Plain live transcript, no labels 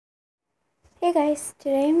Hey guys,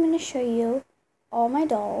 today I'm going to show you all my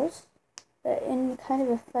dolls, but in kind of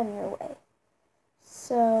a funnier way.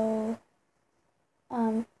 So,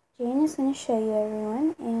 Jane is going to show you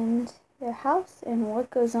everyone and their house and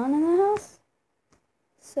what goes on in the house.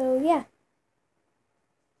 So, yeah.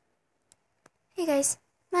 Hey guys,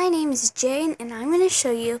 my name is Jane and I'm going to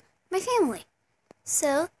show you my family.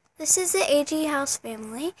 So, this is the AG House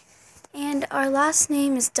family and our last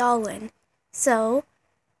name is Dolan. So,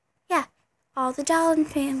 yeah, all the Dolan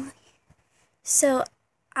family. So,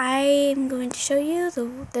 I am going to show you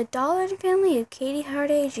the Dolan family of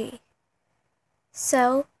katieheartag.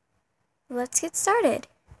 So, let's get started.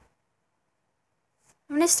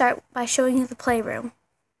 I'm going to start by showing you the playroom.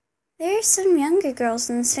 There are some younger girls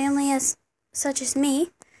in this family, such as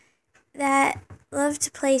me, that love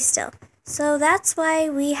to play still. So that's why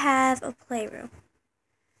we have a playroom.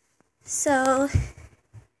 So,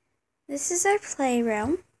 this is our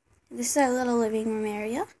playroom. This is our little living room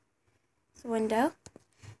area. It's a window.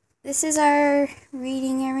 This is our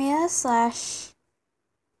reading area /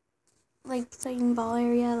 like playing ball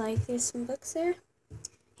area. Like there's some books there.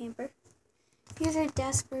 Hamper. Here's our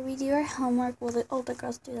desk where we do our homework. Well, the older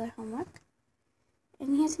girls do their homework.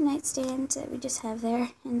 And here's a nightstand that we just have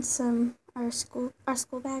there, and our school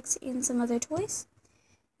bags and some other toys.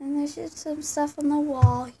 And there's just some stuff on the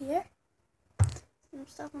wall here. Some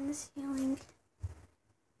stuff on the ceiling.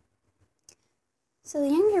 So the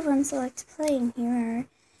younger ones that like to play in here are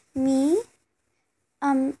me,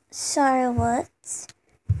 Charlotte,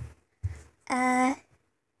 let's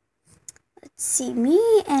see, me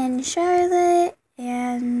and Charlotte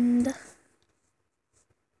and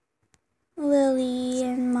Lily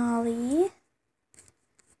and Molly.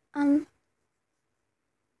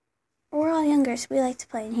 We're all younger, so we like to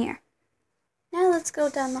play in here. Now let's go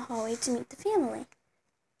down the hallway to meet the family.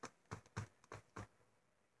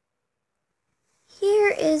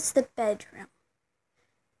 Here is the bedroom.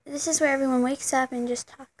 This is where everyone wakes up and just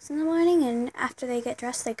talks in the morning, and after they get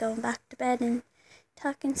dressed, they go back to bed and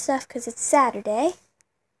talk and stuff because it's Saturday.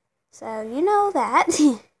 So, you know that.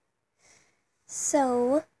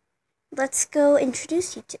 So, let's go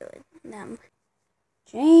introduce you to them.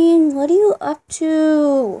 Jane, what are you up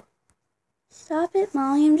to? Stop it,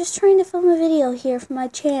 Molly. I'm just trying to film a video here for my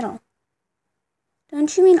channel.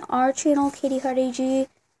 Don't you mean our channel, katieheartag?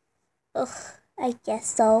 Ugh, I guess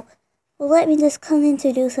so. Well, let me just come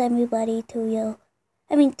introduce everybody to you.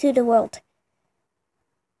 To the world.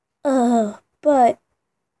 But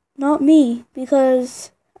not me,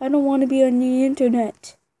 because I don't want to be on the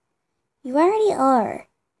internet. You already are.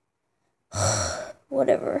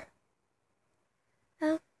 Whatever.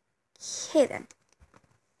 Okay then.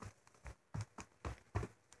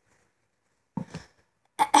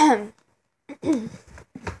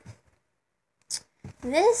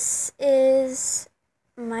 This is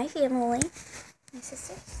my family, my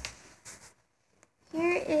sisters.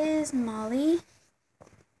 Here is Molly.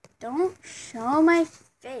 Don't show my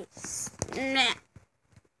face. Nah.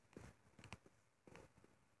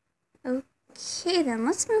 Okay then,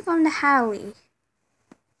 let's move on to Hallie.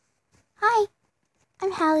 Hi,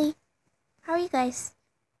 I'm Hallie. How are you guys?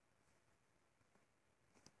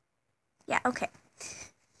 Yeah, okay.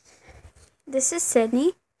 This is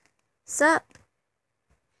Sydney. Sup?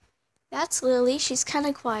 That's Lily. She's kind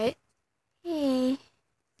of quiet. Hey.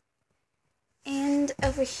 And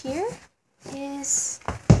over here is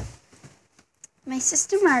my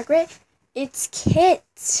sister Margaret. It's Kit.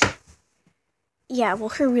 Yeah, well,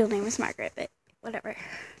 her real name is Margaret, but whatever.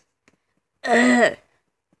 And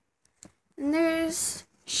there's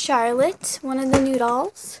Charlotte, one of the new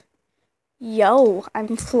dolls. Yo,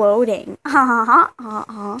 I'm floating.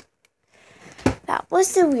 That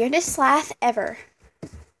was the weirdest laugh ever.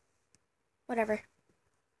 Whatever.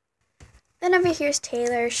 Then over here's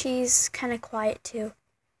Taylor. She's kind of quiet too.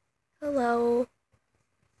 Hello.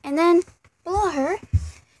 And then below her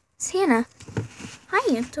is Hannah. Hi,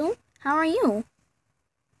 YouTube. How are you?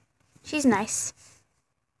 She's nice.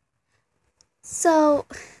 So,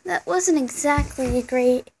 that wasn't exactly a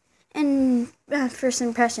great first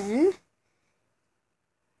impression,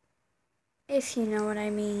 if you know what I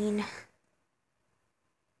mean.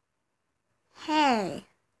 Hey.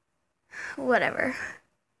 Whatever.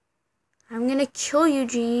 I'm gonna kill you,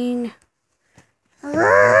 Jean.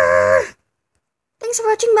 Thanks for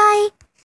watching, bye!